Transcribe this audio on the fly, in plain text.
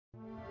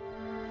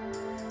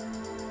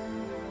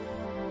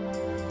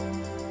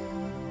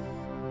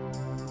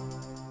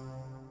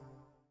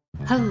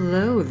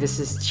Hello, this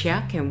is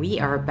Chiak, and we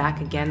are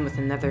back again with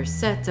another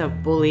set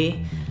of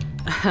Bully.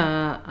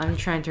 I'm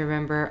trying to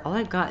remember. All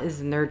I've got is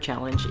the nerd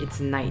challenge. It's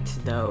night,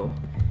 though.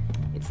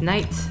 It's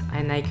night,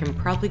 and I can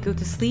probably go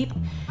to sleep.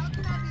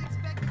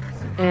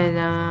 And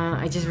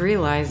I just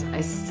realized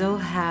I still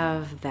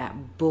have that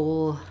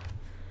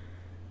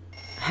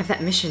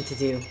mission to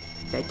do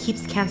that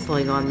keeps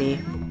canceling on me.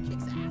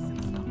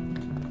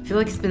 I feel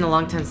like it's been a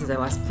long time since I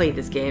last played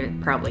this game.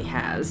 It probably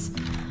has.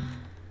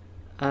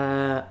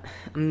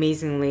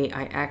 Amazingly,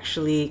 I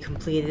actually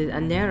completed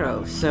a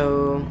Nero,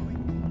 so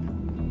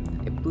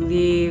I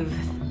believe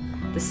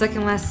the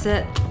second last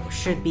set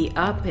should be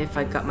up if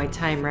I got my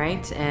time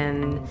right,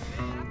 and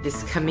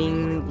this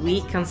coming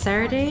week on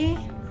Saturday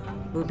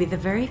will be the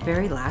very,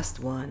 very last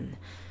one.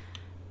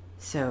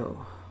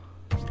 So,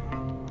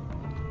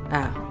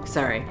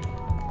 sorry.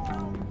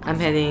 I'm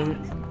heading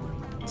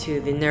to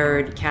the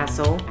Nerd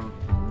Castle.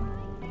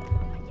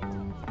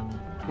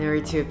 In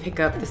order to pick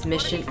up this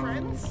mission.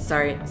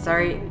 Sorry,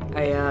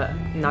 I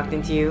knocked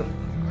into you.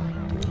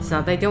 It's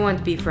not that I don't want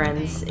to be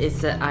friends, it's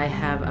that I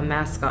have a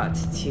mascot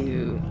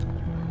to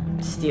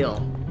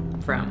steal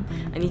from.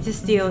 I need to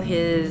steal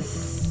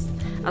his...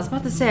 I was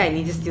about to say I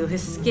need to steal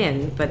his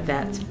skin, but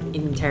that's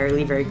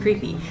entirely very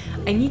creepy.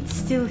 I need to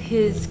steal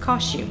his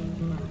costume.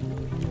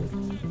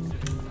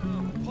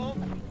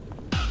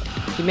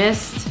 You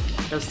missed.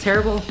 That was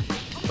terrible.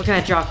 What kind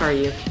of jock are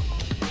you?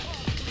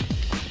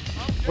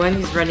 One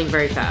who's running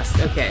very fast.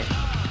 Okay.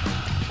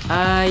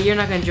 You're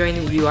not gonna join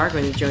him. You are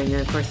going to join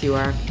him. Of course you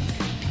are.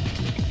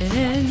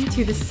 And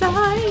to the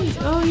side.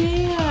 Oh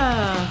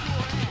yeah.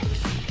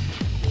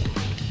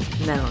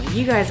 No,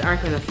 you guys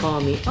aren't gonna follow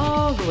me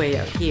all the way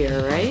out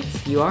here, right?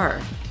 You are.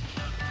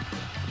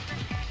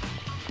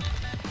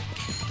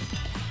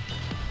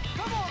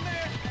 Come on,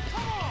 man.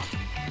 Come on.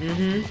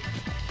 Mm-hmm.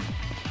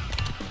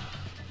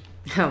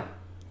 Oh,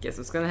 guess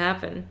what's gonna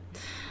happen?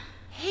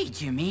 Hey,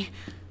 Jimmy.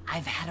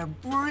 I've had a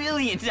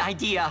brilliant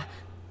idea.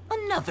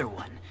 Another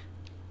one.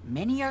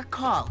 Many are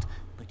called,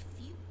 but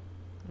few...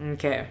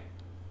 Okay.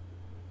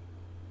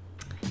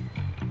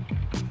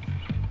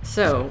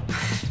 So,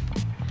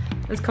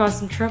 let's cause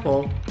some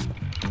trouble.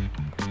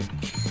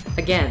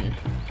 Again.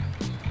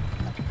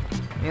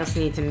 We also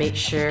need to make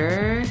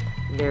sure...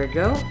 There we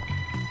go.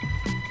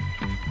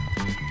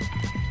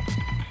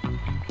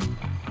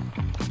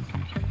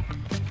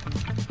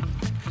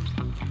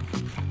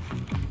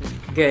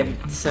 Good,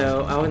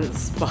 so I wasn't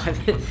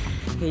spotted.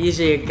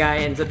 Usually a guy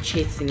ends up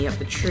chasing me up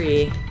the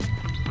tree.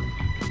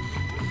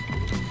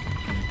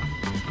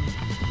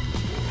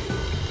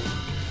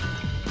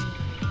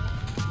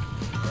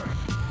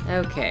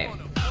 Okay.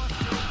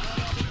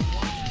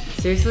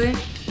 Seriously?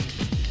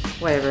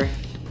 Whatever.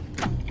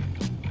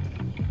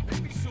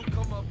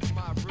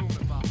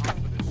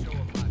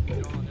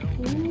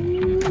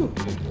 Ooh.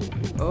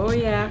 Oh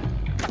yeah.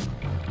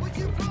 What's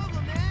your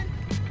problem, man?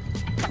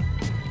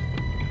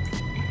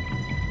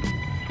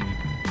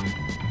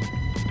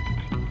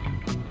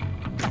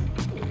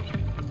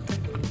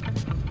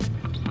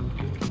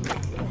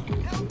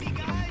 Help me,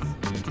 guys.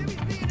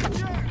 Jimmy's being a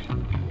jerk.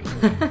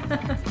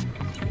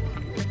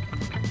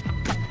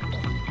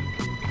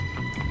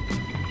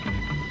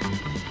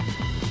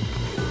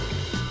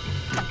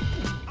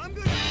 I'm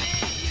gonna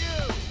hit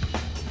you.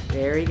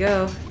 There we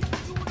go.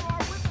 You are our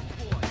whistle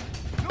boy.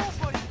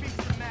 Nobody beats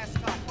the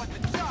mascot but the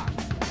Jock.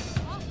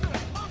 I'm gonna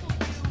pummel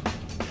you.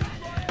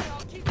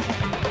 I'll keep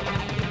You're messing with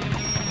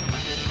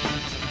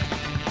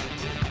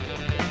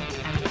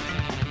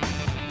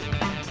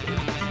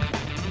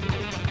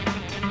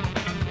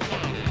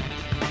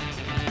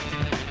the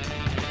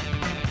wrong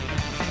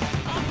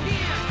mascot. Come on, then.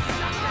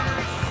 Activate full power.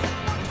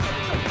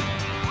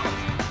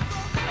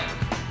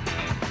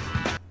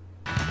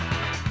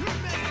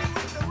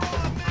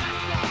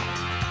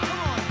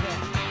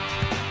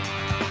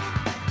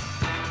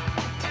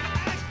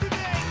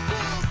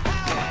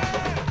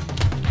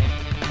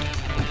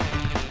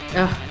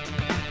 Ugh.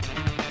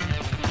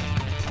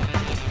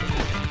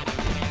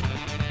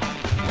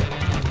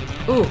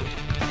 Ooh.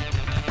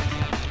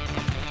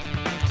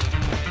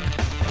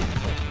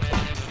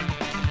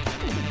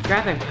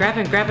 Grab him, grab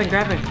him, grab him,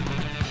 grab him.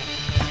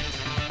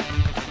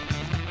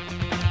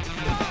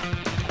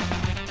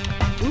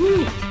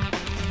 Ooh.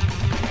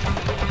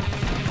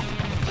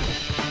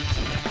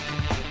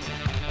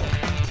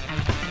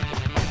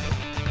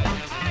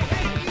 I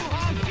hate you,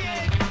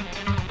 Hopkins.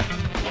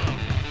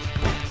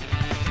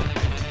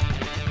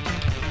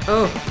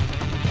 Oh.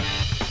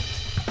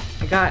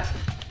 I got...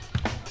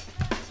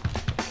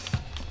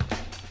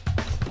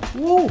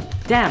 Whoa!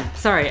 Damn,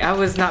 sorry, I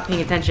was not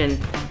paying attention.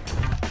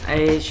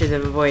 I should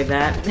have avoided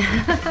that.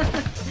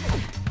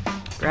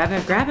 Grab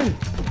him, grab him!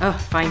 Oh,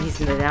 fine, he's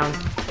in the down.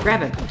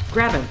 Grab him,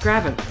 grab him,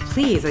 grab him.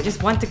 Please, I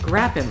just want to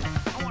grab him.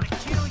 I want to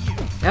kill you.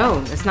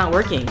 Oh, it's not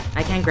working.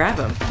 I can't grab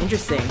him.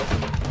 Interesting.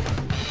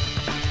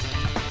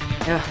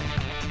 Ugh.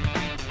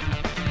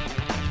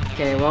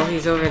 Okay, while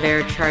he's over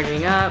there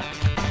charging up.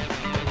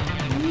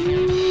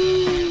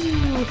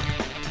 Ooh.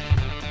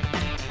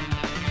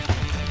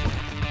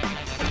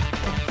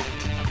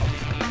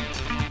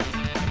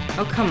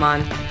 come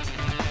on.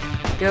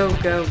 Go,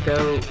 go,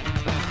 go.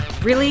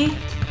 Ugh, really?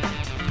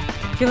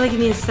 I feel like you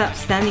need to stop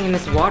standing in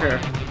this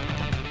water.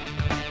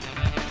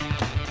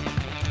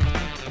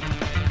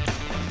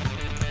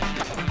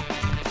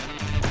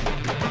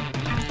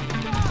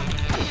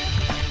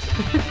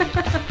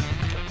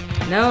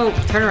 No,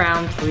 turn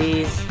around,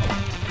 please.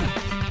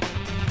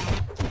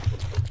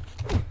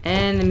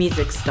 And the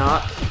music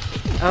stopped.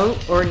 Oh,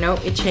 or no,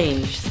 it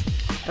changed.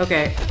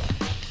 Okay.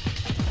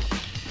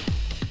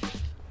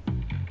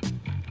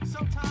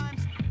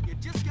 Sometimes you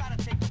just gotta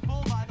take the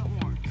bull by the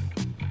horns.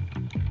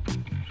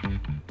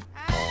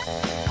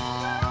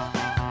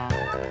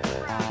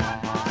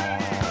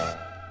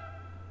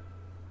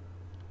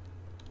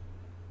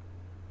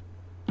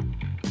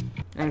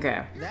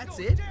 Okay. That's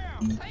it?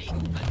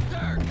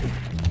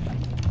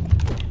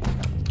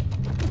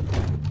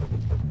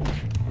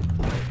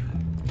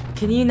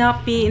 Can you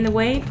not be in the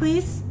way,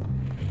 please?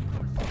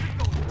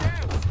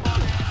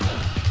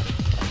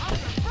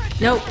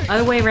 Nope,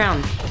 other way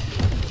around.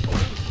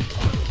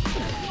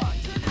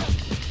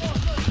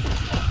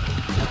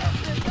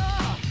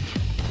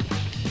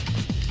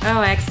 Oh,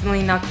 I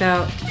accidentally knocked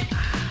out.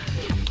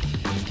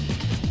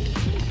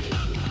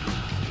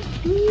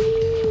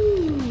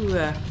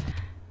 Ooh.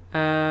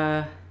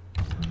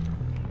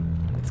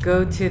 Let's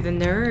go to the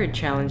nerd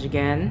challenge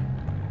again.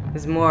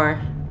 There's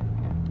more.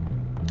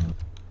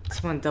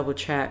 Just want to double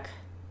check.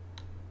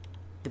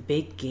 The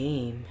big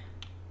game.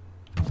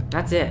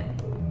 That's it.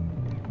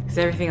 Because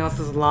everything else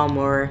is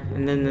lawnmower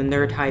and then the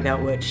nerd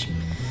hideout, which...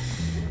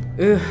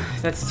 Ugh,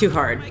 that's too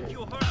hard.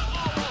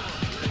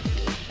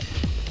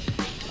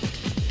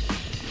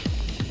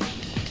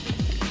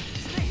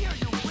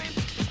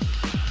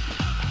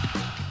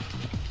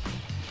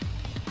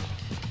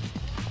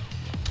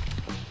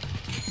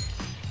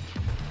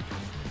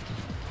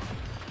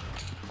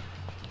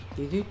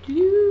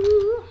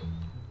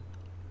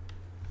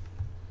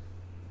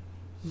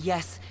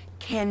 Yes,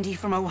 Candy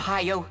from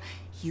Ohio,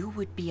 you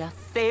would be a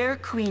fair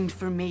queen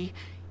for me.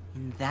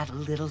 In that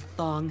little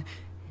thong,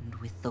 and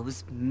with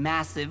those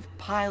massive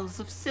piles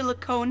of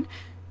silicone.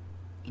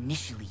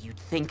 Initially you'd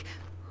think,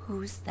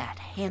 who's that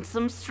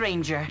handsome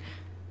stranger?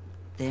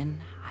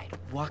 Then I'd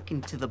walk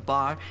into the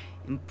bar,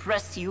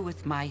 impress you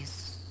with my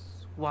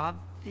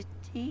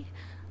suavity?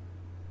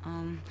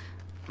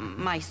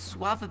 My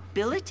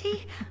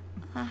suavability?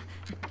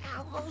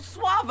 How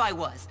suave I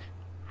was!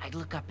 I'd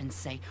look up and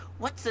say,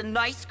 what's a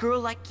nice girl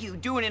like you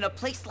doing in a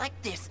place like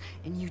this?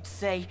 And you'd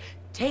say,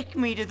 take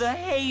me to the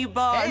hay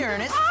barn. Hey,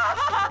 Ernest.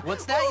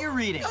 What's that you're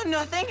reading?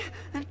 Nothing.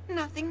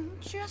 Nothing.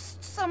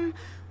 Just some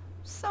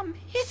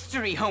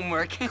history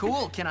homework.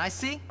 Cool, can I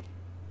see?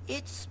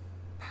 It's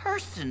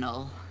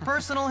personal.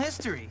 Personal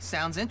history.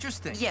 Sounds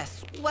interesting.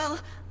 Yes, well,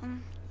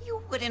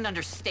 you wouldn't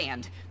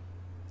understand.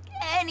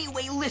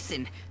 Anyway,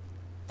 listen.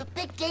 The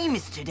big game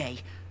is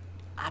today.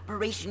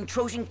 Operation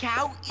Trojan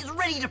Cow is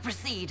ready to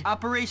proceed.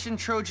 Operation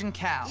Trojan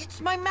Cow.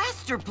 It's my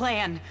master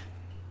plan.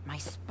 My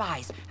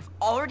spies have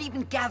already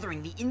been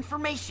gathering the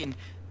information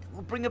that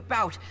will bring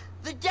about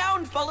the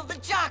downfall of the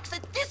jocks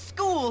at this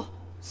school.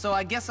 So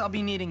I guess I'll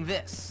be needing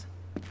this.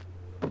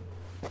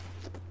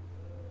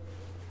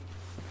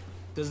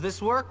 Does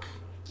this work?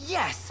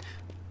 Yes.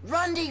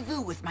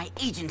 Rendezvous with my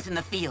agents in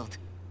the field.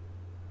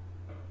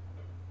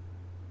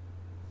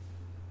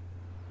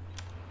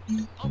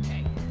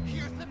 Okay,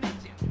 here's the mission.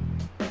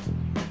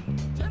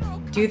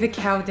 Do the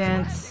cow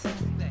dance.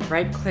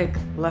 Right click,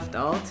 left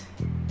alt.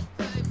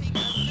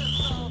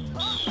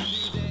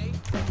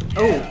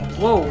 Oh,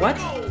 whoa, what?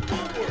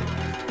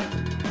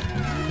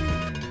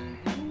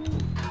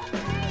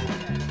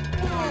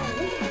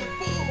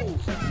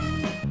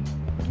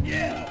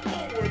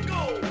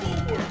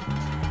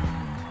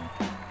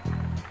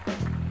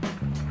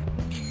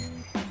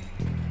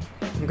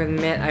 I'm gonna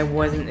admit I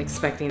wasn't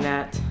expecting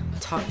that.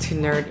 Talk to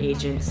nerd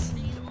agents.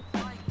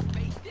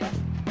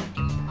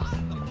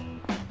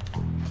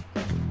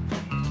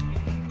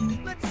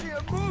 Let's see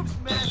your moves,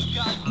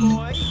 mascot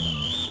boy.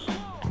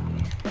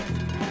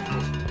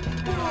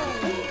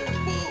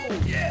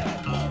 Yeah,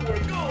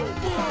 forward, go,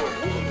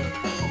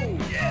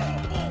 forward.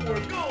 Yeah,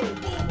 forward, go,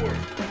 forward.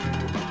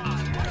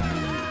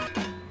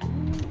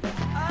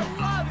 I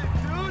love it,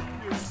 dude.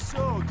 You're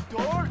so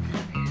dorky.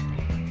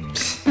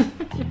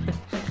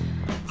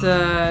 It's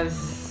a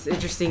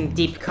interesting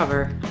deep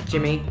cover,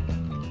 Jimmy.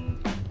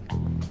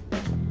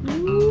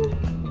 Ooh.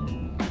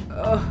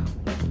 Oh,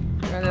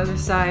 on the other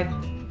side.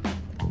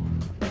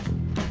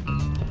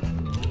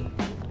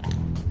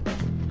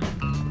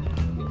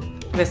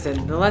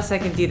 Listen, the less I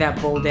can do that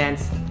bowl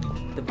dance,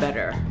 the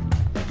better.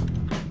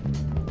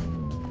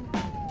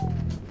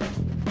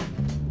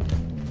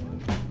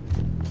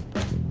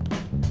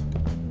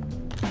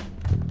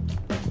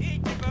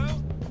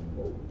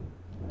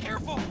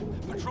 Careful!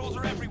 Patrols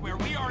are everywhere.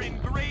 We are in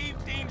grave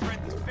danger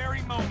at this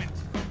very moment.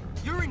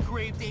 You're in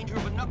grave danger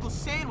of a knuckle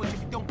sandwich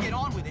if you don't get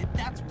on with it,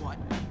 that's what.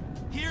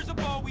 Here's a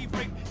ball we've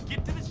rigged.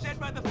 Get to the shed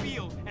by the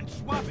field and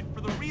swap it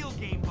for the real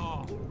game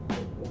ball.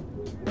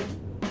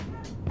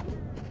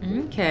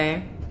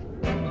 Okay.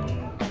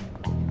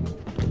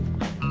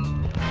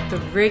 to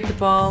rig the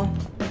ball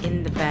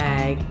in the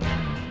bag.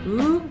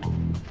 Ooh.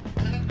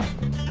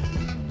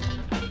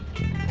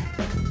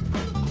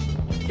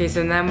 Okay,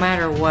 so no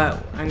matter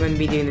what, I'm going to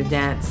be doing the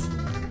dance.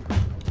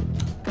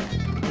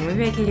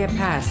 Maybe I can get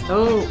past.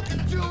 Oh!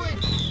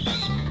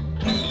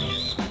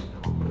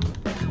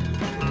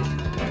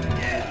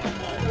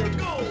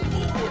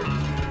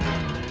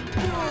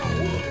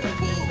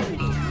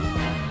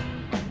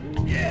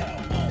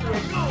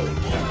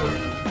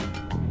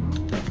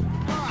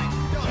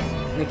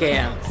 Okay,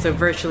 yeah. So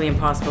virtually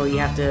impossible.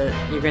 You're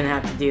gonna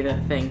have to do the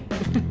thing.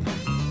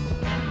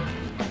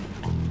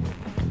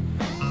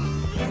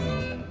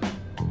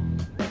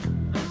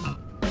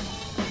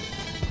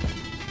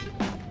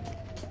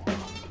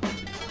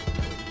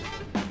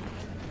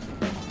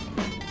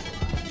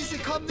 You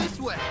should come this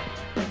way.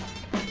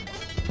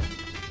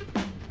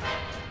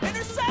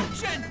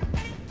 Interception!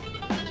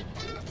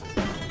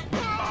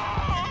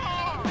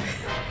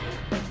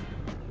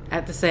 I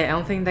have to say, I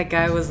don't think that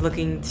guy was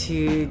doing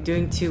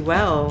too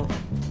well,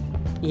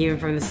 even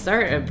from the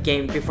start of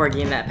game before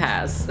getting that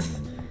pass.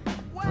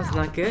 That was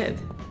not good.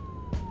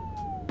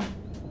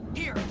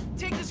 Here,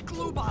 take this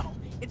glue bottle.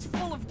 It's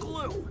full of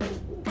glue.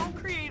 Go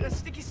create a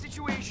sticky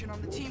situation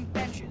on the team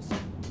benches.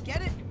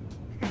 Get it?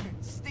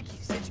 Sticky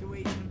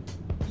situation.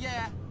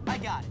 Yeah, I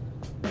got it.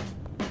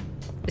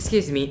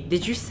 Excuse me,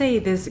 did you say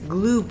this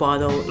glue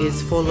bottle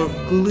is full of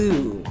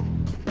glue?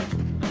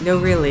 No,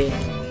 really.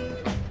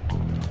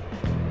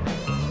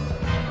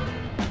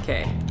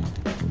 Okay.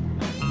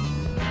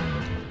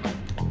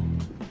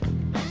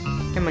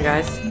 Come on,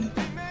 guys. Hey,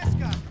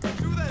 mascot,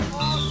 do that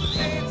awesome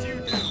dance you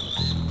do.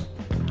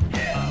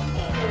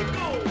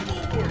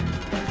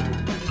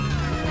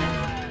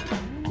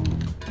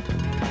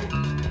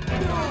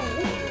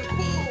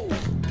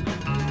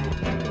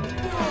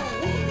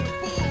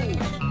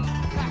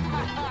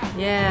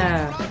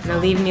 Yeah. Now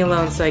leave me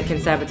alone so I can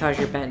sabotage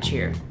your bench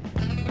here.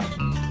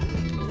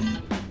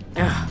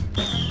 Ugh.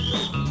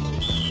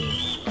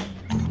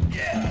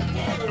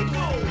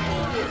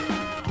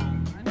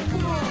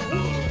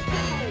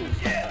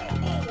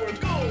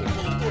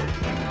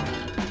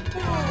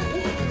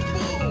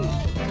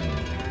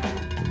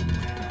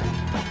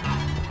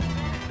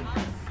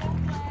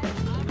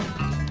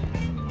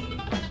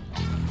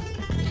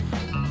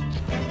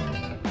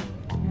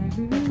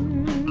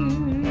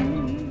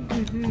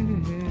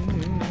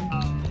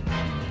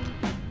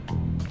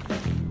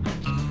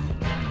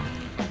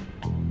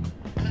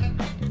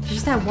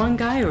 Just that one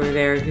guy over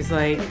there who's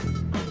like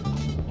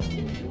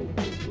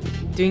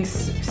doing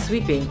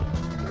sweeping.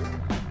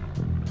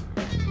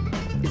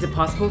 Is it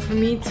possible for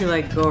me to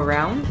like go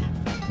around?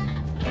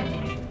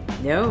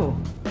 No,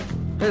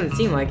 doesn't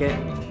seem like it.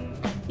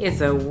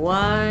 It's a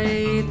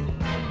wide,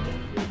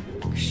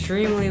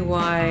 extremely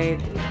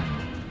wide.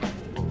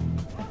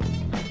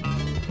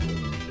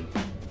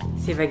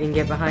 See if I can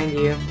get behind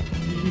you.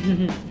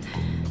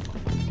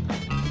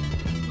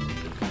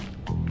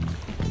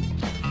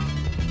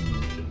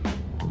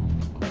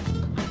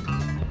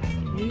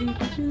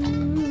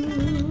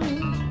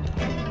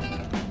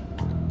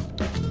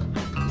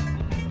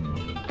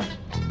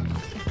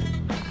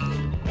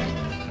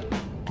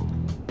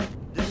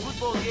 This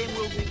football game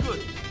will be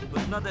good,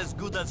 but not as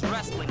good as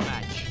wrestling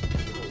match.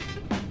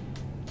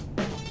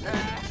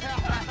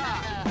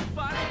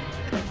 Funny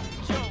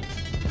joke.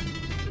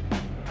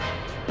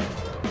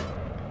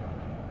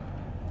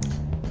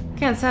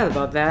 Kinda sad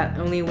about that.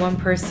 Only one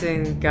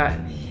person got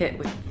hit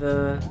with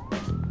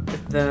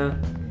the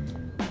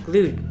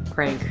glue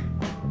crank.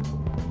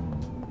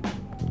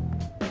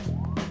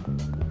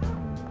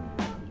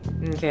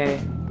 Okay,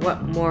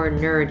 what more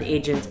nerd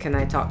agents can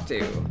I talk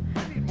to?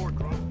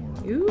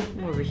 Ooh,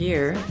 over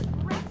here.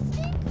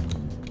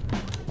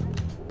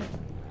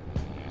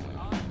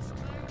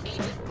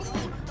 Agent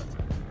Gould,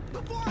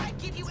 before I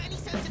give you any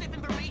sensitive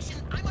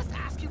information, I must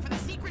ask you for the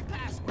secret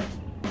password.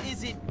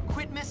 Is it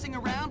quit messing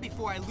around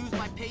before I lose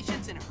my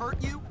patience and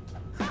hurt you?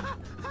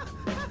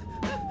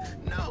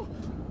 No,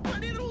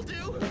 but it'll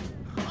do.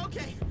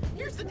 Okay,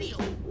 here's the deal.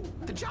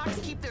 The Jocks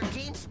keep their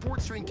game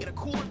sports drink in a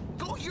cooler.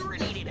 Go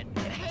urinate in it.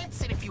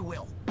 Enhance it, if you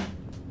will.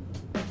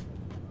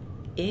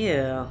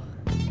 Ew.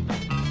 Can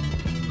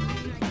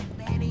I get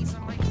mayonnaise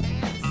on my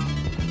pants?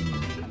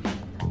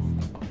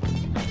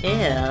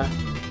 Ew.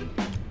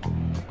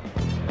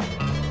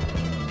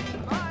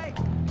 Bye.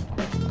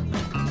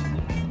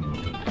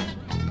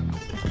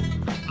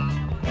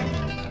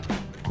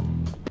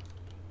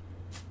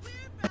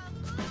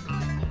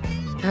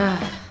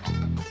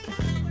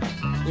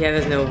 Yeah,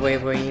 there's no way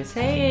where you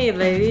say, hey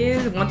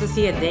ladies, want to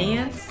see a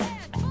dance?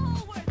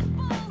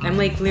 I'm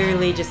like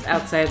literally just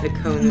outside the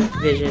cone of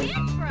vision.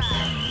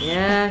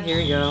 Yeah, here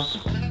we go.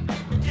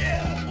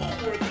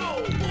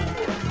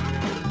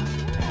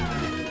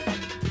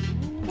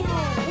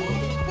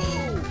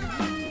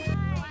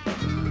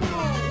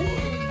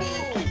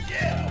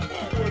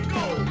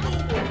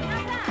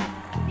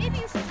 Maybe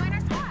you should join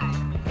our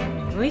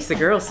squad. At least the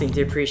girls seem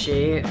to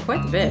appreciate it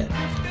quite a bit.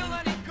 Still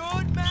any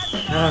good,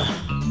 mascot?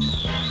 Ugh.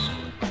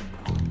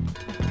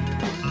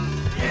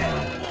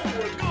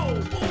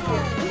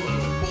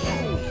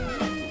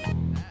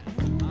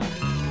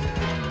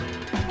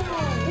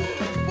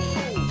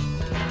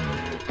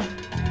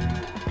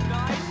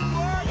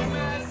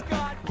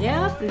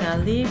 Yep, now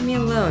leave me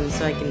alone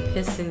so I can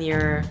piss in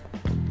your...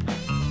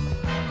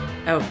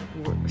 Oh,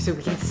 so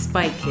we can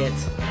spike it.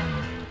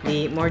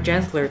 The more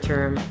gentler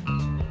term.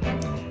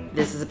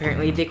 This is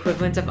apparently the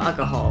equivalent of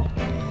alcohol.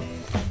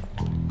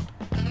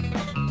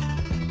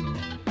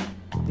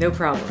 No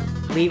problem.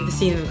 Leave the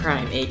scene of the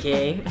crime,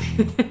 aka.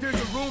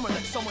 There's a rumor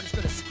that someone's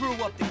gonna screw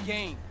up the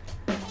game.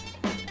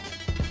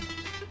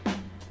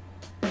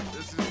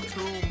 This is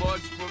too much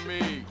for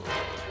me.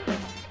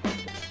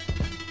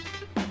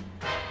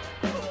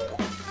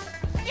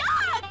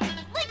 Yuck!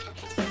 Like,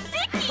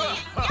 sicky!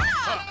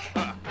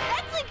 Yuck!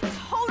 That's like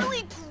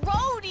totally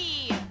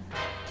grody!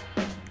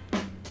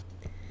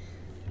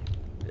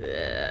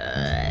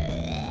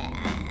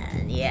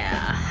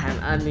 Yeah,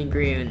 I'm in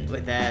agreement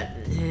with that.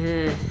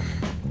 Yeah,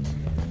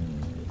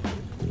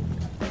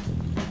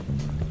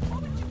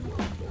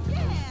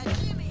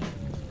 Jimmy!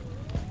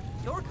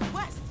 Your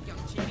quest, young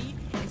Jimmy,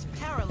 is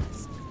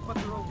perilous, but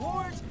the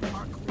rewards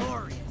are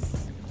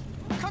glorious.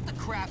 Cut the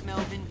crap,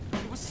 Melvin.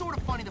 It was sort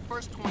of funny the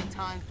first 20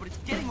 times, but it's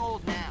getting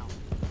old now.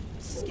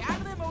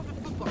 Scatter them over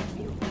the football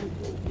field.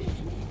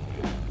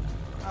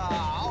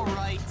 Ah, all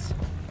right.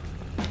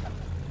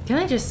 Can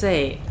I just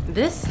say,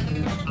 this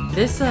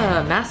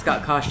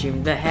mascot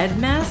costume, the head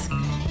mask,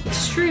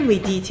 extremely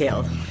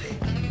detailed.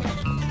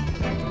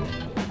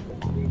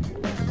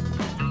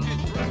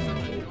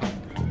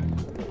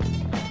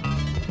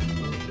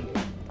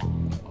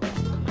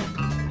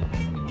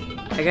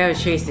 The guy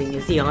was chasing,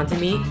 is he onto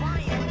me?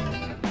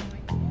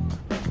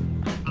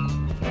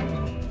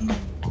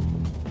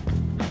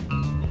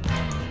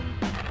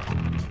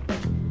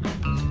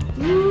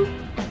 Woo.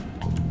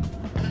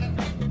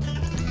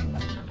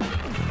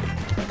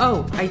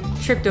 Oh, I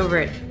tripped over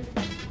it.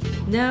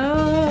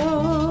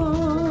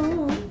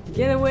 No!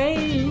 Get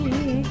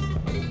away!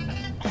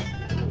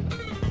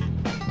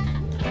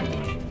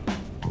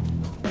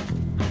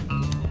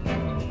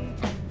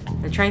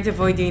 I'm trying to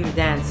avoid doing the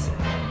dance.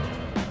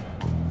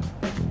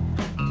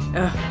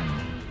 Ugh.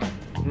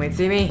 You might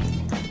see me.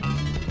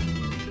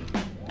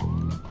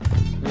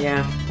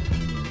 Yeah.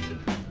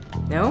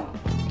 No?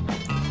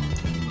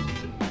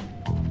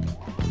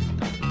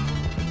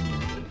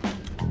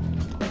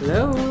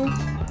 Hello?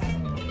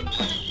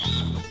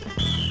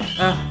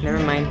 Oh, never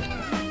mind.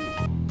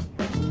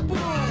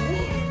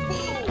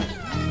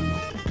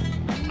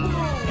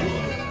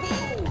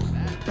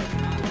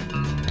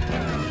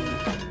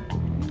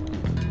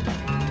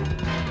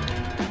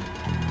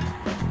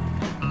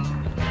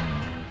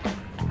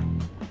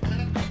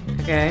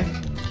 Okay.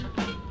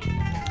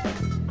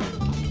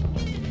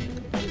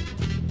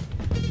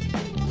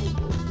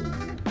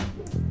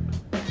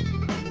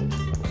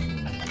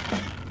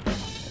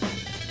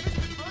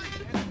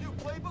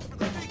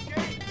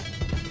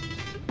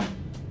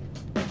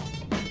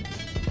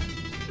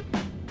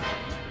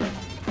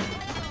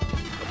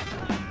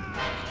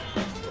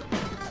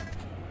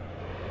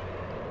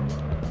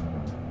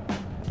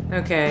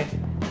 Okay.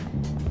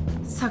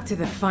 Let's talk to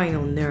the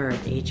final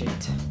nerd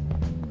agent.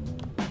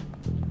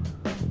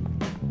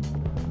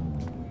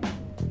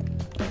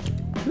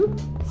 Oop,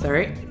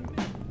 sorry.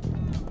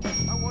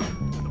 I wonder,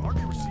 did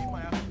Archie receive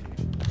my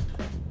application?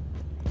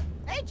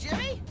 Hey,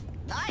 Jimmy!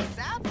 Nice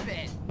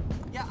outfit!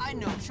 Yeah, I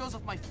know, shows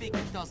off my figure,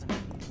 doesn't it?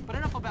 But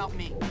enough about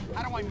me.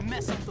 How do I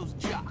mess up those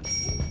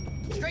jocks?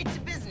 Straight to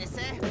business,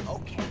 eh?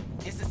 Okay.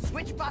 There's a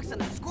switch box on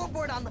the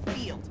scoreboard on the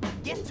field.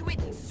 Get to it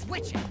and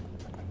switch it.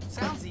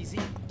 Sounds easy.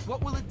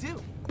 What will it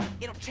do?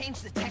 It'll change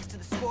the text to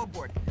the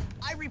scoreboard.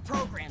 I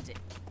reprogrammed it.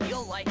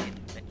 You'll like it.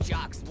 The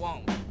jocks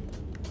won't.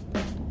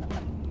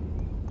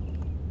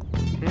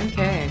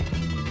 Okay.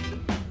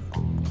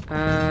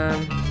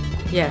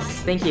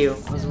 Yes, thank you.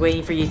 I was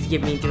waiting for you to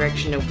give me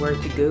direction of where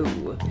to go.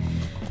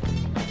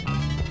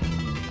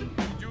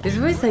 There's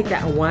always like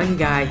that one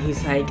guy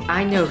who's like,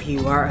 I know who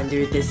you are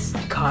under this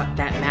that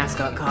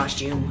mascot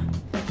costume.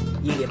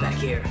 You get back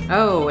here.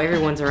 Oh,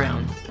 everyone's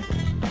around.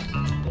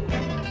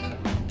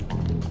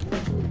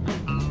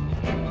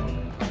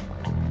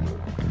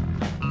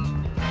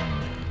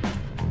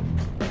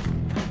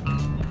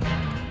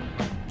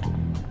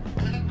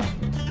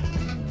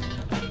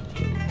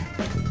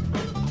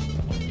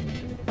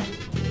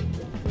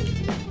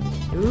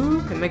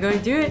 Ooh, am I going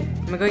to do it?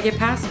 Am I going to get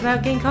past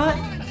without getting caught?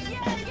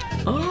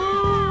 Oh!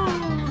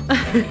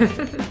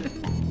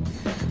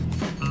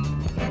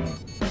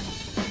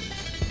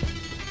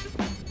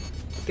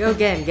 Go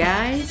again,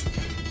 guys.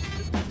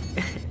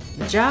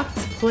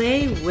 Jocks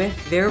play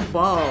with their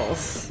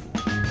balls.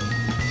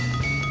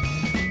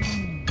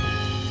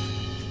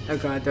 Oh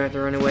god, do I have to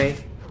run away?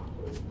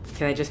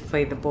 Can I just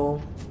play the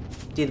bull?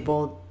 Do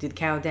the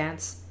cow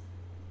dance?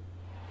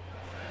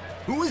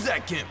 Who is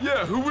that Gimp?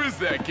 Yeah, who is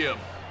that Gimp?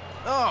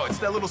 Oh, it's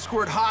that little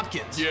squirt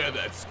Hopkins. Yeah,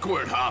 that's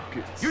Squirt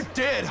Hopkins. You're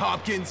dead,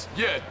 Hopkins.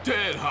 Yeah,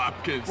 dead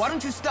Hopkins. Why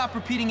don't you stop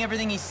repeating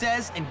everything he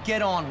says and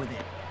get on with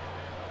it?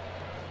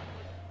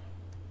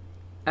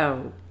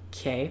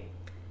 Okay.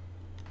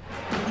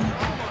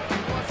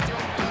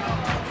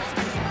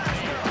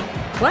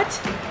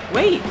 What?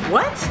 Wait,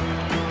 what?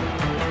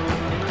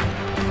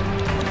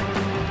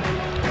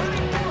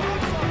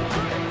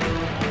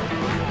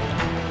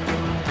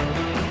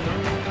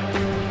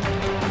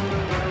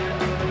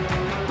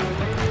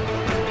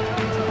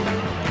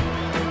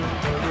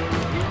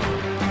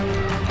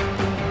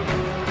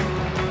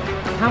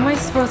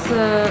 supposed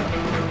to...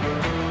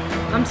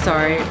 I'm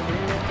sorry.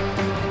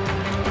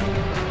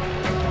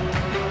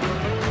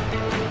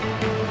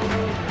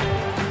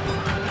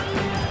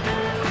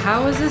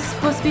 How is this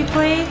supposed to be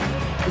played?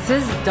 It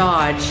says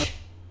dodge.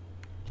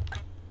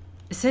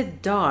 It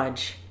said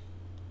dodge.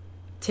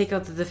 Take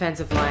out the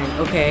defensive line.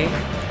 Okay.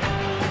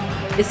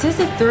 It says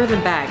to throw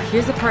them back.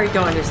 Here's the part I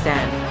don't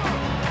understand.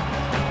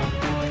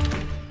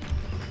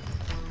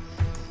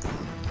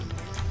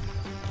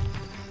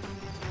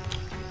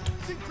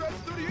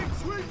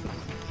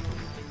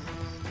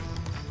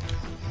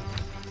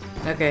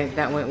 Okay,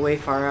 that went way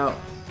far out.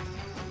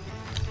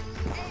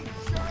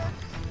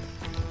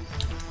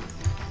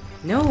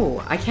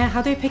 No, I can't.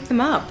 How do I pick them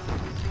up?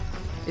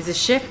 Is it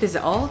shift? Is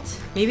it alt?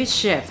 Maybe it's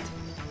shift.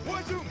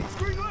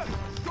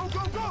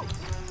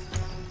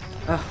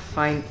 Oh,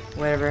 fine.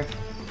 Whatever.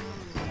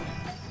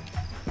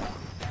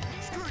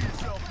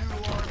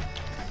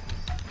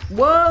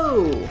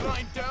 Whoa!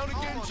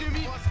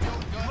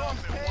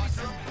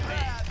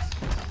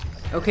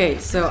 Okay,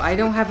 so I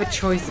don't have a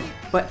choice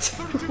but...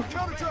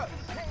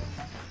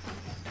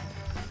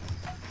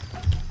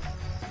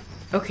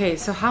 Okay,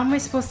 so how am I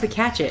supposed to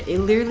catch it? It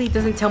literally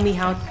doesn't tell me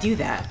how to do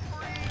that.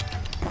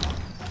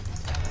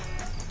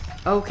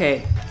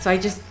 Okay, so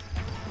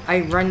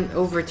I run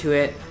over to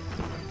it.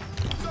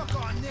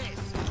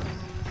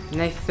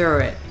 And I throw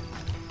it.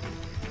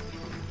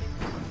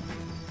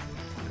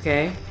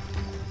 Okay.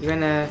 You're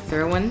gonna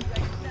throw one,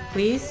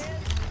 please?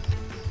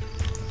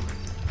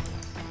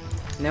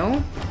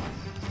 No?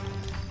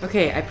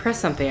 Okay, I press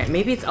something.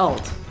 Maybe it's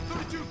alt.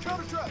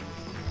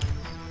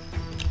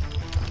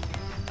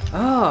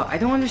 Oh, I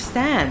don't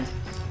understand.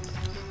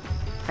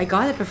 I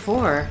got it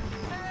before.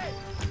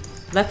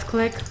 Left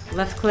click,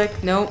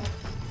 nope.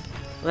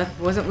 Left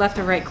wasn't left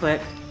or right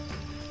click.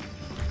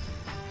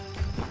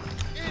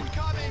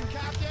 Incoming,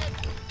 Captain.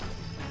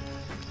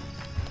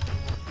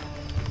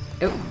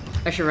 Oh,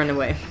 I should run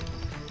away.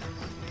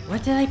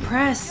 What did I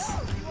press?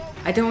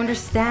 I don't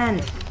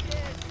understand.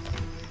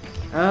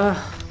 Ugh.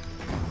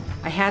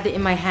 I had it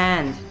in my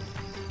hand.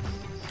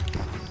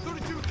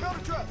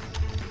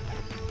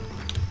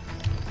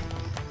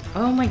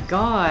 Oh my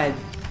god.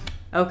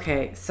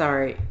 Okay,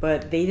 sorry,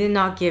 but they did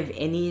not give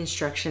any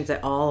instructions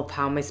at all of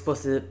how am I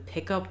supposed to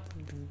pick up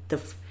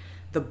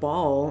the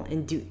ball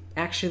and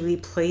actually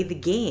play the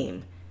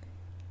game.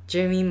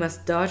 Jimmy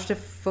must dodge the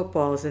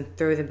footballs and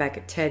throw them back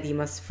at Ted. He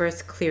must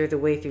first clear the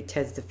way through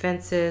Ted's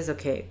defenses.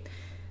 Okay,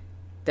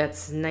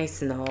 that's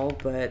nice and all,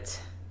 but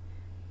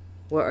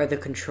what are the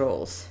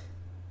controls?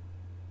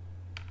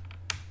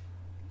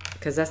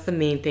 Because that's the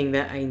main thing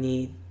that I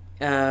need.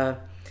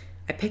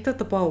 I picked up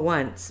the ball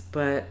once,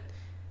 but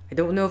I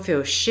don't know if it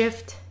was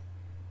shift,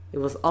 it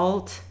was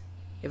alt,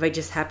 if I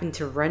just happened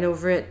to run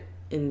over it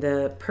in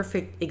the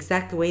perfect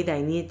exact way that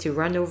I needed to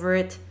run over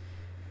it.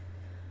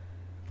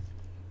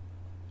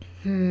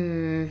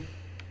 Oh,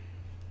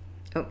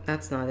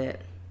 that's not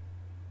it.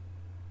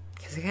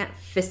 Because I can't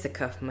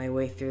fisticuff my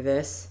way through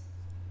this.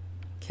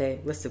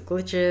 Okay, list of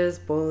glitches,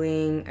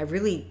 bowling. I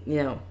really,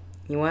 you know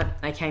what?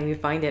 I can't even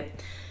find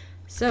it.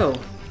 So,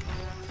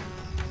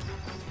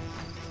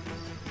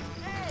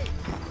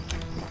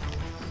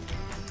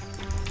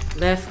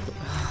 left.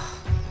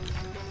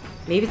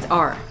 Maybe it's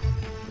R.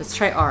 Let's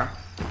try R.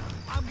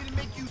 I'm gonna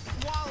make you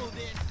swallow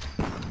this.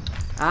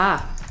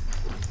 Ah.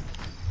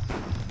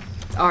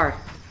 It's R.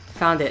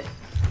 Found it.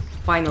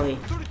 Finally.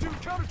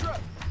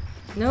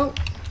 Nope.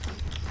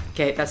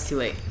 Okay, that's too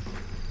late.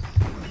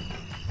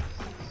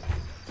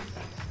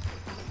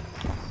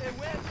 Hey,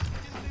 Wes,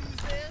 didn't lose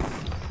this.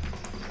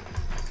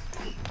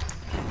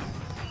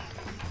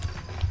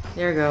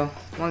 There we go.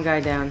 One guy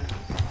down.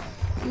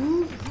 Ooh.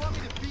 You want me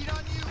to beat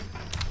on you?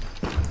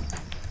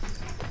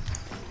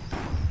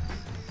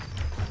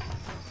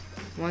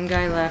 One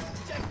guy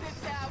left. Check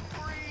this out,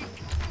 freak.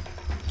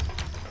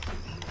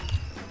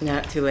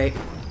 Nah, too late.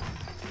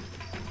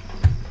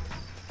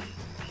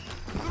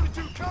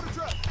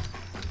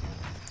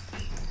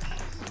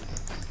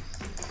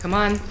 Come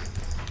on. Oh,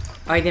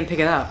 I didn't pick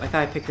it up. I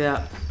thought I picked it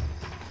up.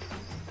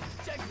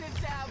 Check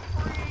this out,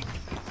 freak.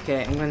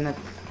 Okay, I'm gonna...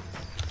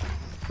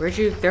 Where'd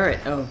you throw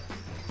it? Oh.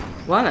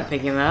 Well, I'm not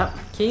picking it up.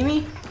 Kidding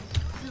me?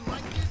 You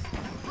like this,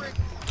 freak?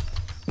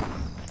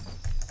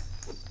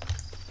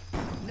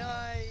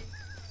 Nice.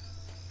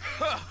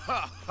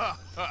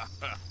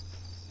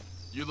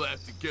 You'll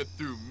have to get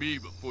through me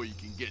before you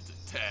can get to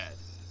Tad.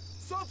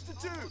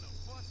 Substitute!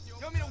 You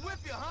want me to whip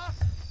you, huh?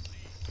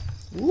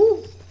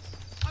 Woo!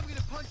 I'm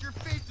gonna punch your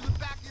face to the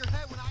back of your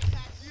head when I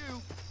catch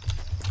you.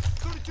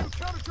 32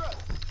 counter trap!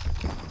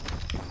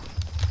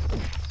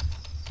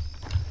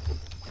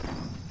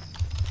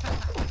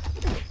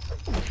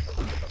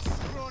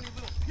 Scrawny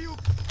little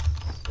puke!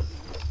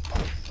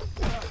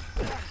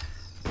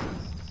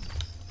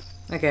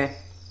 Okay.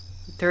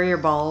 Throw your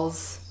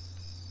balls.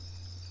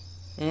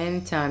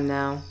 Anytime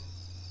now.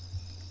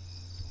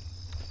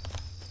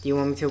 Do you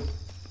want me to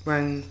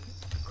run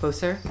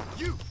closer?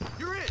 You're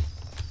in!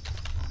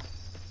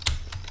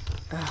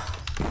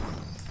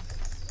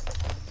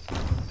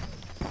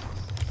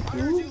 I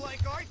heard you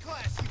like art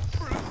class, you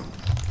fruit!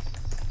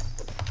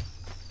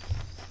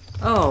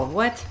 Oh,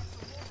 what?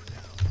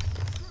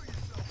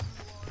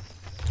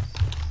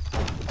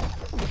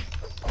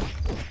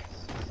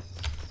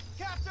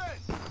 Captain!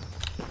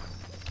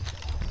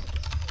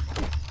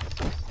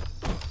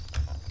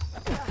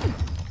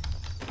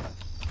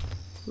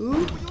 Ooh. What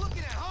are you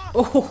looking at, huh?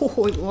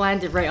 Oh, it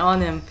landed right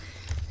on him.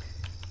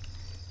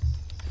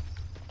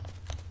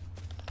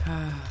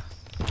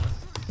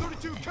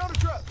 32 counter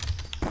trap!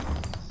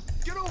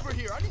 Get over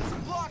here, I need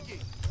some blocking!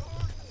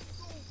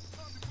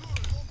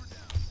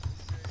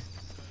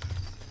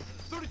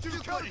 32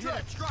 counter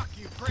trap! Truck,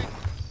 you prick!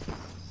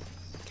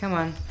 Come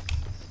on.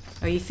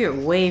 Oh, you threw it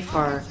way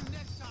far.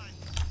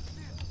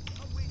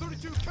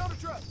 32 counter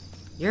trap!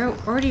 You're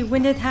already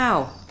winded.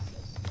 How?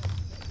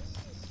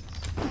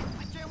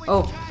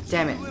 Oh,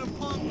 damn it.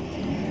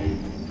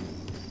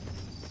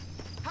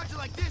 How'd you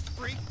like this,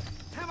 freak?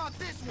 How about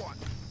this one?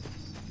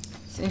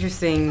 It's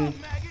interesting.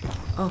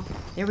 Oh,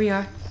 there we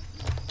are.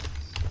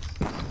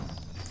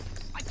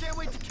 I can't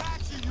wait to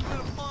catch you, you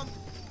little punk!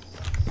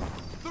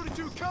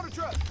 32 counter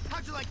trap!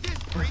 How'd you like this,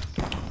 freak?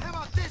 How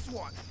about this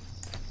one?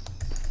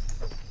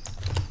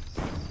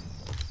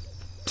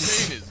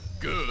 Pain is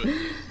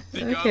good.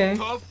 Think Okay. I'm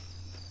tough?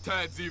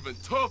 Tad's even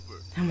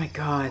tougher. Oh my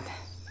god.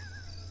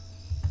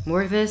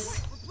 More of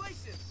this?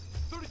 Replace it!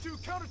 32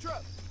 counter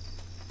trap!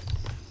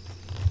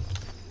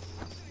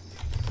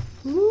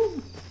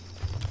 Ooh.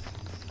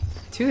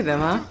 Two of them,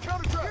 huh?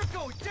 Counter trap!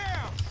 You're going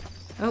down!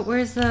 Oh,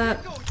 where's the...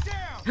 Going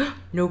down!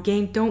 No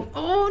game, don't...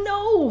 Oh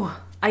no!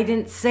 I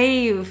didn't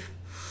save.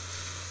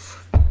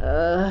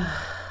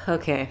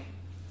 Okay.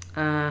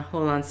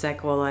 Hold on a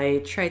sec while I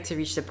try to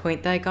reach the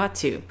point that I got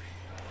to.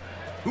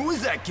 Who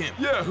is that Gimp?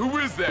 Yeah, who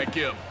is that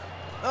Gimp?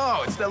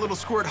 Oh, it's that little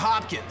squirt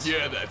Hopkins.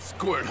 Yeah, that's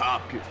Squirt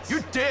Hopkins.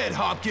 You're dead,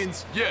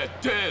 Hopkins. Yeah,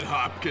 dead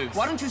Hopkins.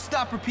 Why don't you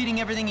stop repeating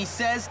everything he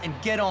says and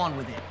get on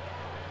with it?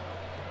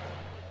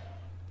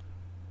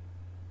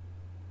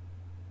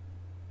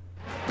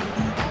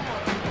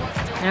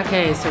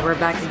 Okay, so we're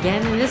back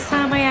again, and this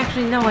time I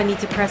actually know I need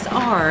to press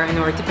R in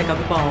order to pick up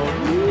the ball.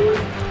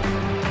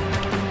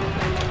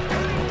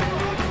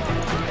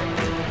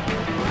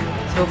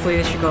 So hopefully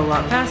this should go a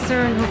lot faster,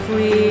 and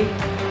hopefully...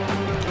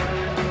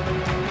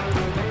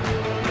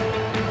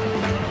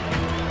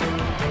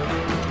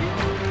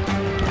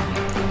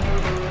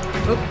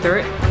 Oh, threw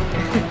it.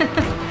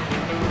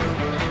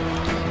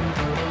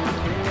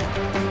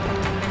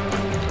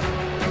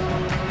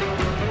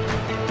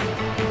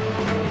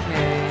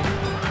 Okay.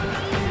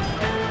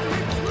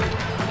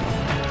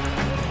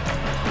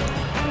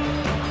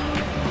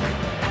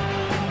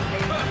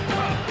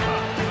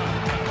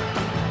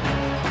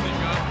 Think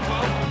I'm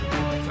tough?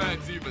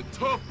 Tad's even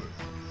tougher.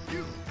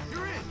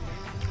 You're in!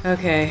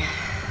 Okay.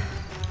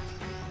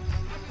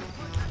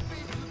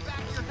 Back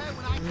of your head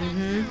when I catch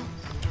you!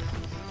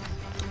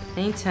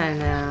 Anytime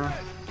now.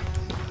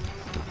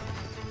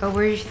 Oh,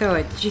 where did you throw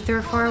it? Did you throw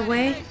it far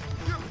away?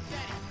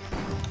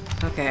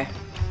 Okay.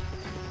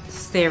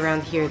 Stay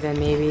around here then,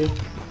 maybe.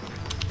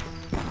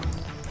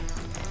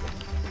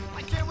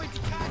 I can't wait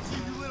to catch you,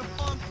 you little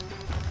punk!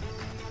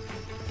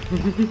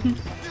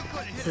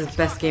 This is the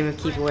best game of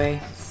keep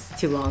away. It's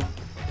too long.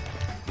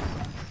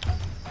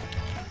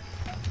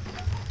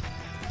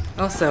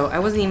 Also, I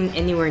wasn't even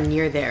anywhere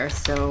near there,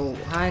 so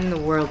how in the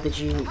world did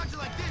you... How'd you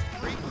like this,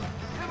 freak?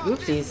 How about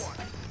this Oopsies. one?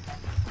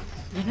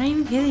 You're not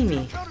even hitting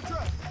me. Counter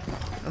trap!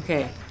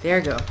 Okay, there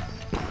you go.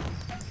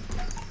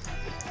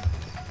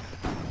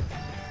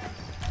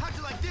 How'd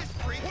you like this,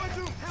 freak?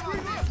 How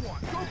about this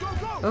one? Go, go,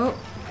 go! Oh,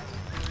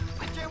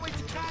 I can't wait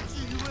to catch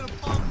you, you little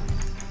punk!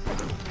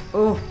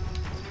 oh.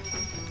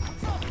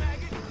 What's up,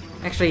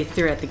 maggot? Actually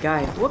threw it at the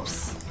guy.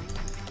 Whoops.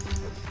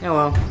 Oh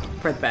well,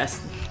 for the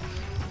best.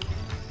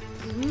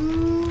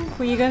 Ooh,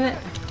 were you gonna...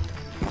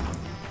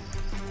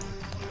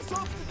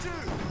 Substitute!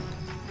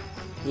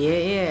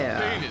 Yeah.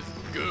 Pain is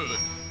good.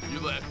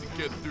 You'll have to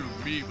get through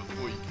me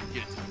before you can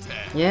get to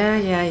Tad.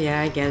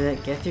 Yeah, I get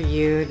it. Get through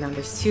you. Now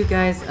there's two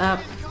guys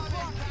up.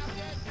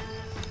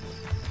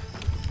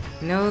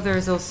 No,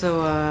 there's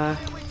also, I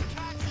can't wait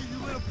to catch you,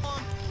 you little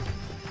punk!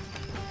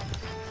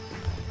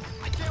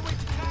 I can't wait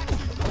to catch you!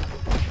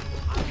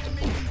 I'm gonna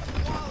make you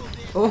swallow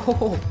this!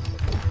 Oh!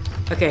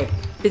 Okay,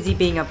 busy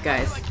being up,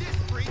 guys. Like this,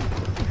 freak!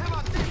 How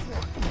about this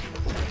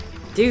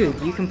one?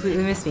 Dude, you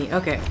completely missed me.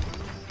 Okay.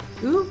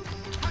 Ooh.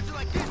 How'd you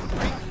like this,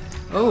 freak?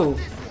 Oh.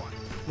 This one!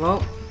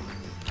 Well,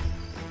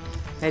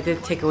 that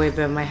did take away a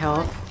bit of my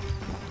health.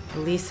 At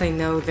least I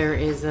know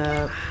there's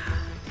a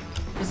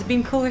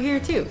beam cooler here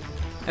too.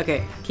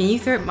 Okay, can you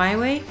throw it my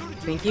way?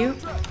 Thank you.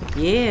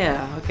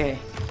 Yeah, okay.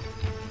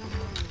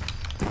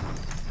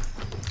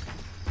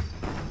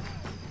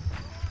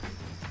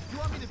 You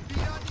want me to beat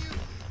on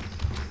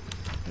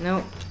you?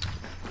 Nope.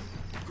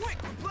 Quick,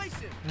 replace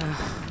him!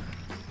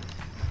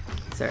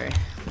 Sorry.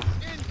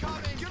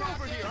 Incoming! Get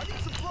over here! I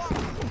need some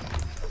blocking!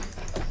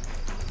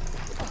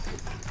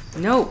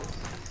 Nope.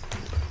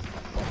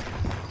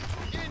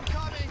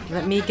 Incoming!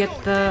 Let me get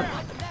the...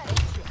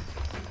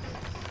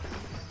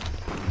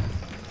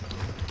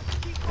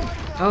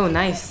 Oh,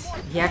 nice.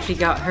 He actually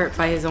got hurt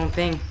by his own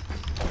thing.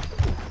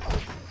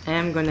 I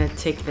am gonna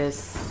take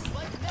this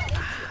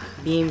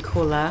beam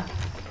cola.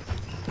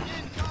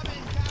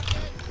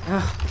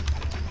 Ugh.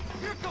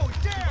 You're going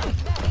down!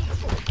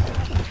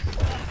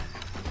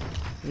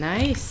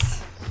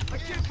 Nice. I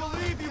can't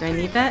believe you Do I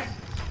need that? sit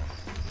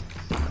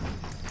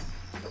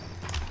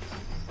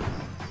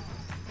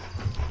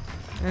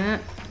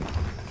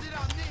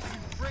on this, you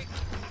prick!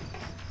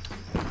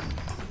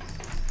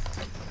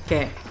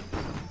 Okay.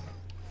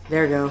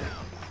 There we go.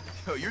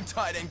 Yo, your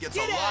tight end gets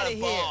Get a lot outta of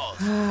here. balls.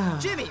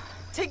 Jimmy,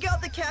 take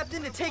out the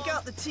captain and take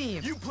out the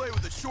team. You play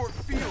with a short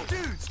field.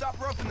 Dude, stop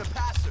roughing the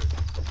passer.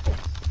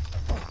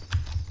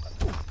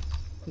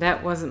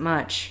 That wasn't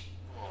much.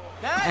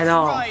 That's At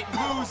all. right,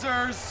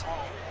 losers.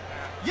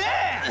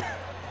 Yeah!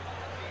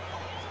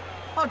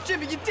 Oh,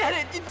 Jimmy, you did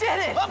it! You did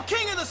it! I'm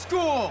king of the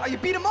school. Oh, you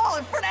beat them all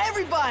in front of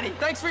everybody!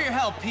 Thanks for your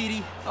help,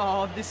 Petey.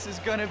 Oh, this is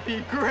gonna be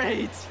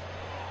great.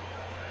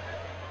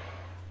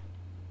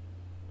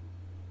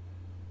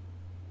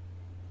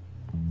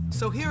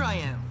 So here I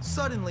am,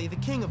 suddenly the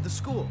king of the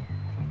school.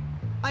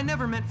 I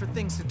never meant for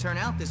things to turn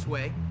out this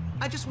way.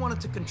 I just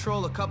wanted to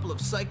control a couple of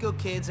psycho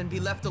kids and be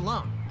left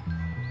alone.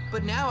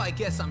 But now I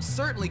guess I'm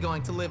certainly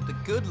going to live the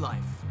good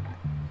life.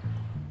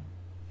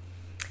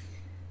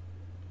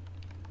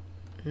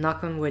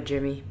 Knock on wood,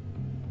 Jimmy.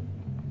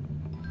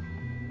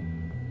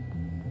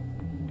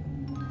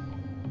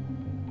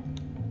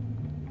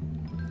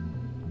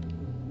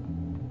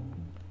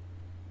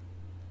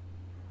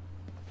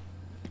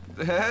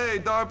 Hey,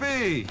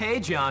 Darby! Hey,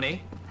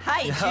 Johnny.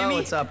 Hi, Yo, Jimmy.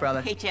 what's up,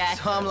 brother? Hey, Jack.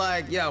 So I'm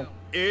like, yo,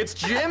 it's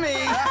Jimmy.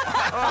 Hey,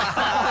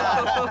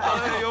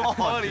 you're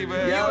funny,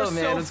 man. Yo, You're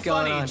man, what's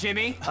going on?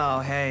 Jimmy.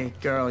 Oh, hey,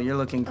 girl, you're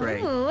looking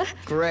great. Ooh.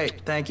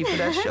 Great. Thank you for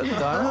that sugar,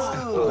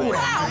 darling.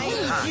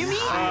 Wow, Jimmy.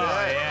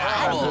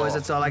 All right, boys,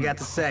 that's all I got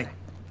to say.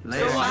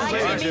 Later.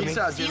 Bye, Jimmy. Peace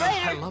out, See you Jimmy.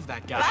 later. I love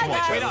that guy. Bye, Come on,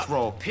 guys. wait Let's up.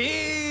 roll.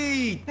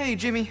 Pete! Hey,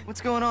 Jimmy, what's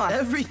going on?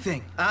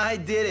 Everything. I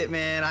did it,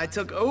 man. I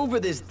took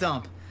over this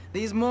dump.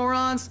 These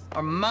morons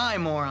are my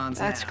morons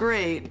That's now.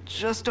 great.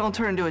 Just don't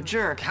turn into a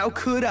jerk. How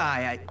could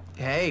I?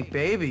 Hey,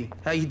 baby.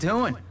 How you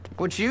doing?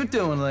 What you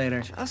doing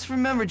later? Just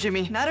remember,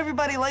 Jimmy, not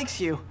everybody likes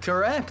you.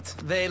 Correct.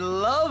 They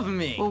love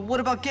me. Well,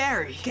 what about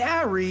Gary?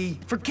 Gary,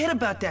 forget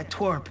about that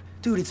twerp.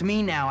 Dude, it's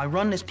me now. I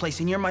run this place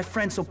and you're my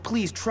friend, so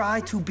please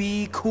try to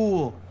be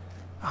cool.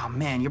 Oh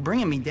man, you're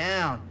bringing me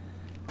down.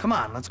 Come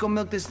on, let's go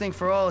milk this thing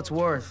for all it's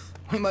worth.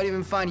 We might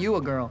even find you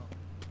a girl.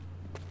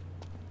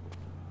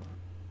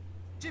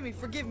 Jimmy,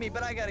 forgive me,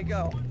 but I gotta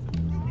go.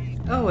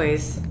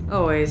 Always,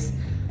 always.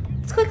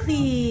 Let's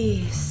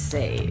quickly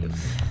save.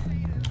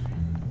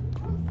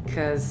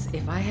 Because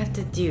if I have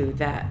to do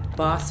that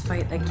boss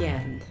fight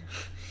again.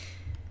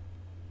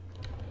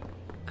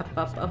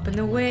 Up and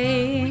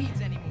away.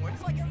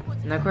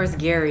 And of course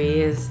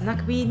Gary is not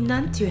gonna be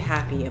none too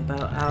happy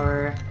about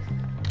our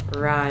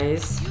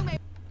rise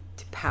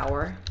to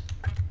power.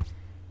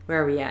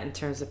 Where are we at in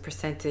terms of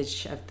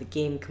percentage of the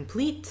game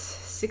complete?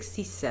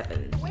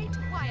 67. Wait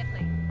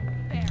quietly.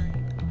 Barry.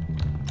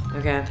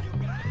 Okay.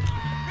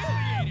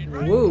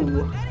 Right? Whoa.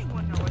 Let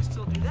anyone know I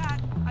still do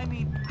that. I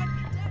mean, I'd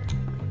be dead.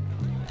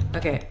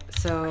 Okay,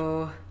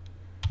 so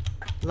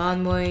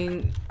lawn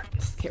mowing.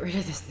 Let's get rid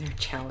of this nerd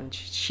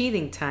challenge.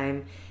 Cheating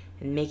time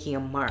and making a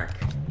mark.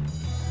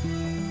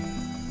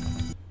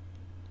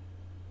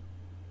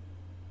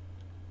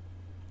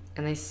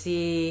 And I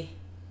see.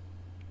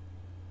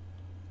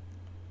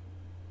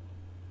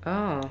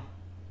 Oh.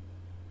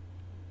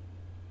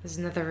 There's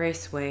another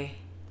raceway.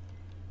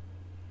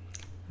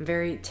 I'm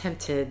very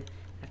tempted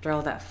after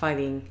all that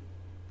fighting.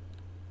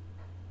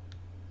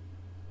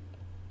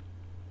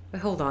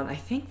 Wait, hold on. I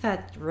think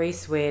that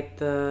raceway at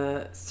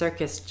the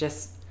circus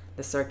just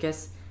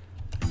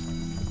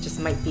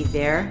might be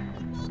there.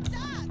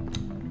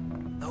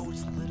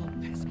 Those little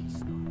pesky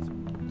snots.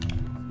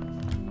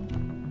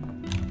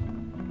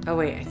 Oh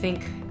wait, I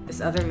think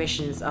this other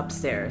mission is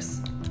upstairs.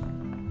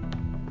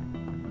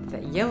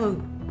 That yellow...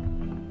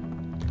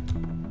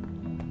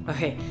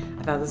 Okay,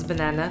 I thought it was a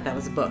banana, that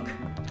was a book.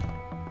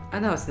 Oh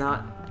no, it's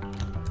not.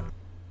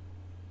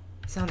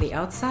 It's on the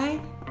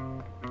outside?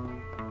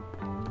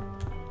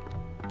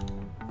 I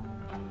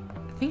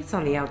think it's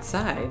on the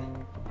outside.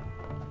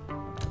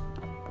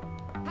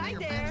 Hi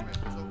there.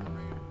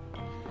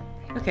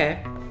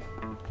 Okay.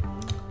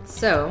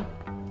 So...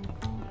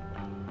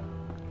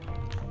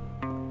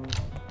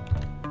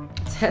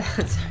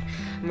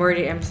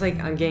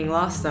 I'm getting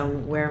lost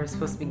on where I'm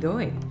supposed to be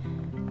going.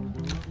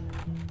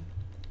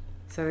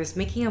 So there's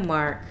making a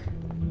mark.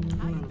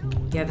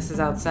 Yeah, this is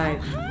outside.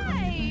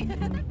 Hi.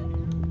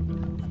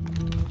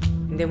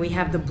 And then we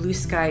have the blue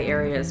sky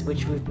areas,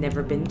 which we've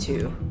never been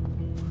to.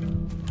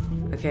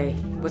 Okay,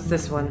 what's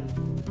this one?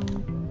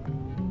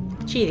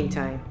 Cheating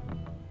time.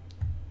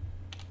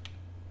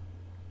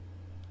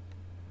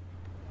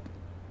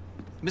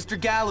 Mr.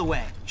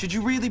 Galloway, should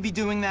you really be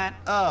doing that?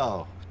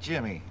 Oh,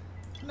 Jimmy.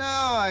 No,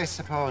 I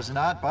suppose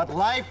not, but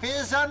life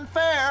is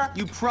unfair.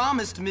 You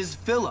promised Ms.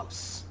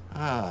 Phillips.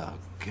 Oh,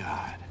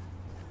 God.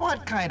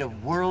 What kind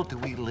of world do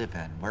we live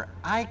in where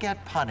I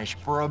get punished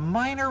for a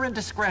minor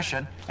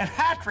indiscretion and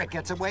Patrick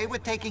gets away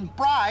with taking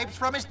bribes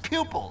from his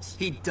pupils?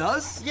 He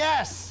does?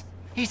 Yes!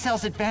 He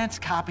sells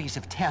advanced copies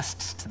of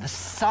tests to the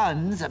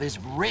sons of his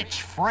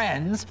rich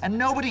friends, and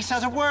nobody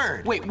says a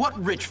word. Wait, what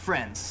rich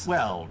friends?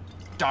 Well,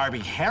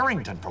 Darby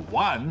Harrington, for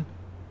one.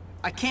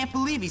 I can't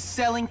believe he's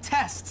selling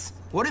tests.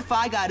 What if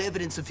I got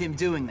evidence of him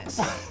doing this?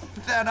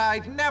 Then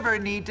I'd never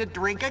need to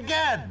drink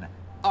again.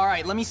 All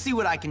right, let me see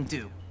what I can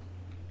do.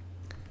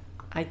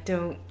 I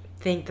don't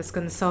think that's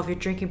gonna solve your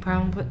drinking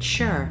problem, but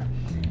sure.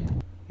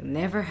 You'll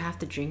never have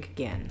to drink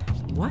again.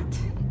 What?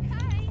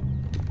 Hi.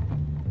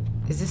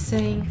 Is this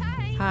saying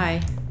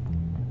hi?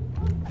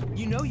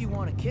 You know you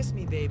want to kiss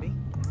me, baby.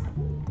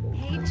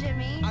 Hey,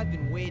 Jimmy. I've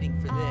been waiting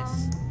for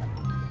this.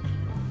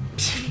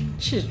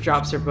 She just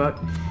drops her book.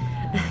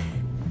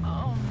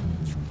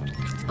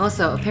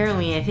 Also,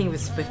 apparently, I think it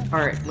was with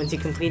art, once you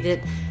complete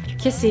it,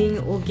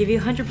 kissing will give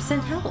you 100%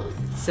 health.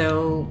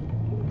 So,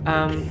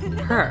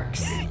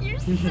 perks. You're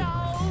so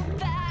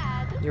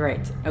bad. You're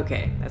right.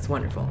 Okay, that's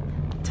wonderful.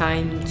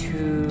 Time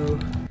to...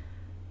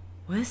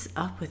 What is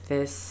up with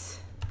this?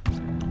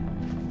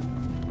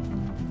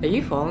 Are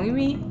you following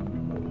me?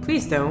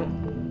 Please don't.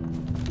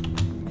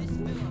 This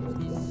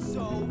film is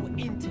so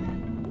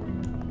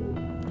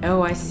intimate.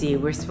 Oh, I see.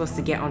 We're supposed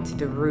to get onto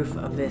the roof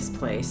of this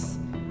place.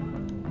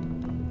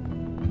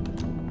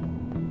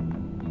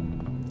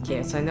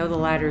 Okay, so I know the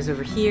ladder's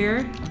over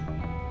here.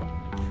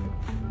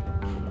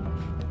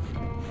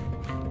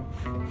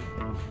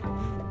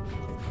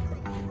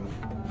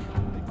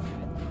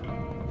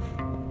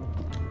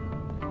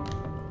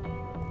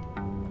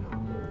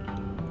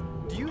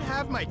 Do you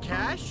have my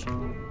cash? All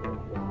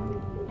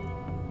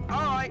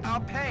right, I'll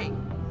pay.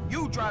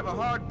 You drive a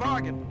hard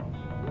bargain.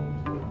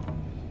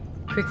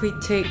 Quickly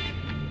take...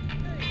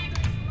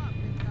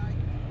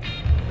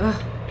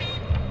 Ugh.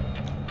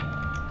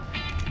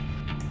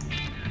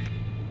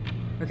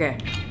 Okay.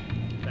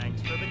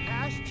 Thanks for the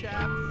cash,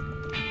 chaps.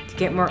 To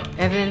get more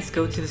evidence,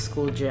 go to the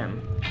school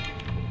gym.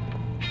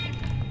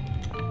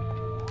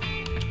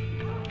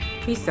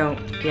 Please don't.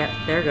 Yeah,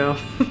 there we go.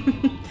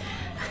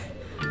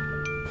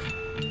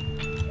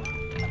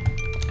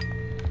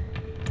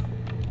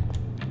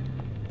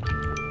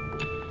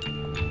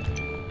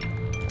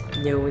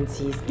 No one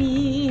sees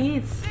me.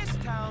 This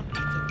town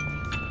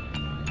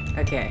needs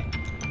a Okay.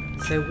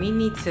 So we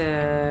need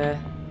to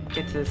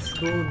get to the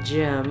school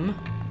gym.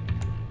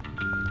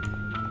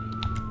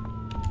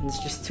 There's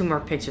just 2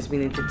 more pictures we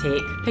need to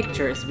take.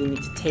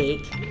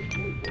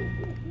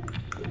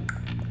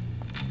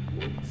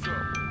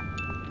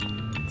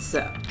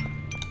 So.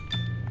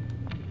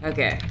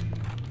 Okay.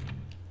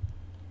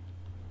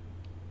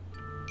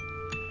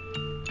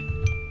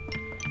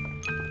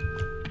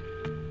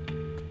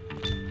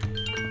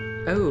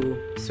 Oh,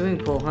 swimming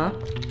pool, huh?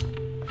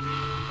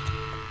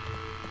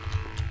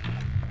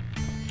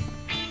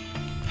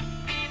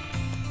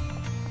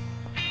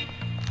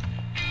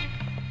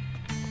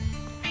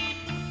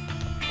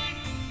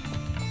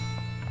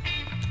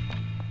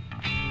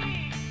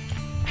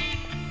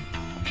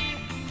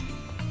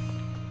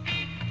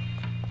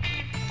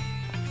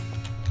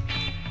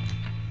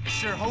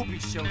 Sure hope he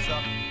shows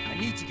up. I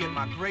need to get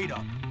my grade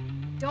up.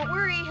 Don't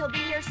worry, he'll be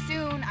here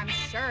soon, I'm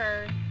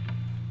sure.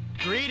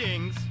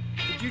 Greetings.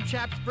 Did you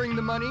chaps bring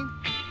the money?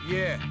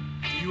 Yeah.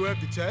 Do you have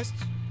the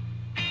tests?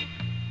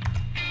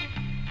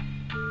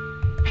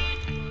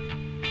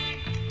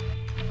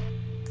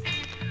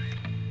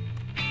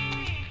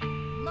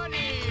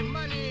 Money,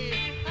 money.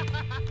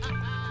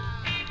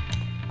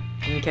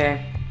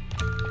 Okay.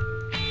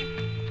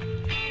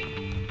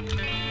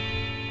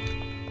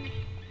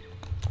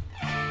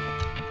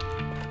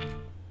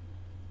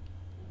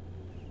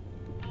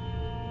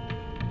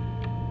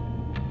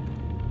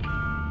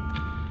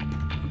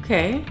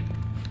 Okay.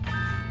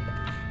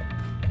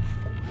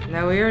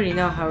 Now we already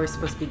know how we're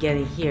supposed to be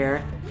getting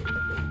here.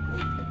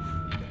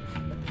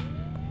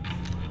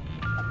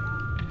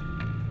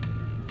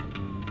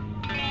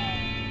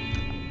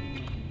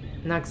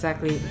 Not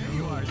exactly.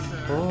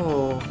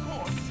 Oh. Of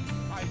course,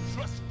 I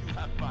trust you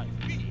have my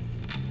fee.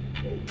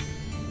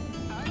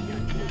 I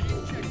got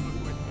Jimmy's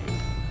checkbook with me.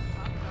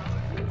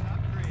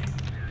 Top grade.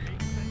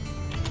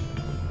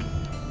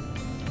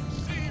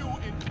 See you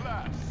in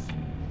class.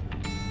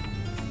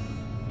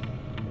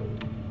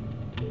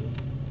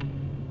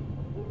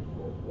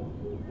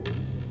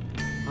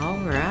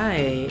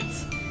 Alright.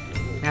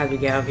 How do we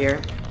get out of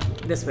here?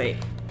 This way.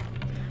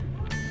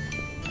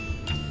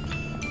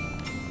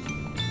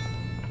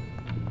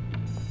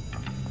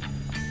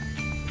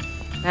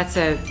 That's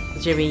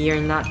Jimmy, you're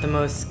not the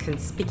most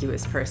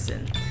conspicuous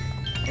person.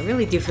 I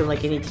really do feel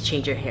like you need to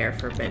change your hair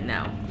for a bit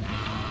now.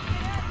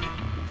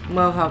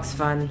 Mohawk's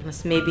fun.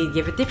 Let's maybe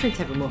give a different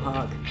type of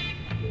mohawk.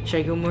 Should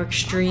I go more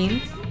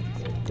extreme?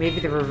 Maybe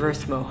the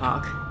reverse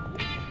mohawk.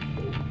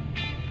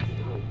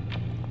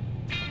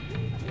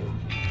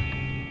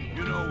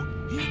 You know,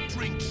 he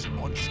drinks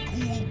on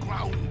school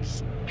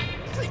grounds.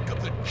 Think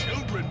of the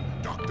children,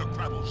 Dr.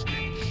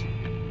 Crabblesnitch.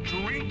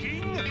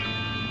 Drinking?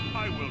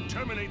 I will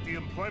terminate the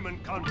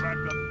employment contract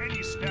of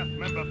any staff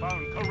member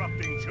found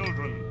corrupting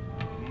children.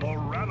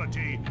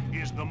 Morality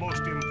is the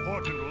most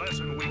important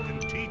lesson we can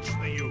teach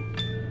the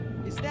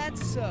youth. Is that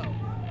so?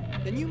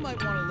 Then you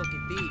might want to look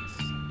at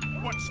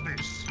these. What's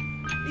this?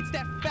 It's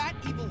that fat,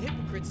 evil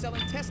hypocrite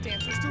selling test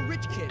answers to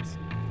rich kids.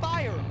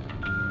 Fire him!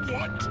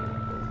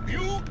 What?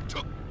 You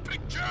took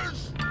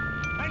pictures?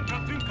 And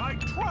to think I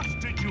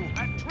trusted you,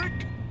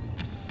 Hat-Trick?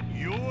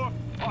 You're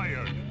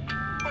fired.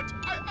 But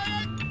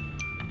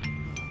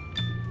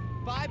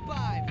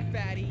Bye-bye,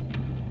 fatty.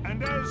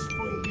 And as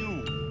for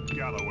you,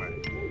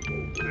 Galloway,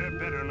 there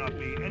better not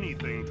be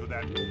anything to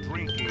that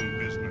drinking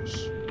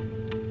business.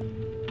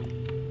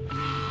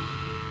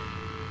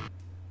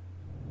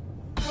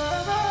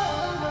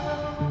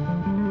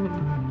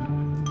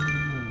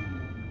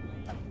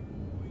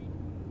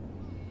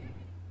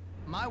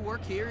 My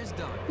work here is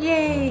done.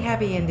 Yay,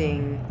 happy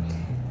ending.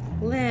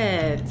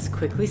 Let's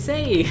quickly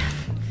save.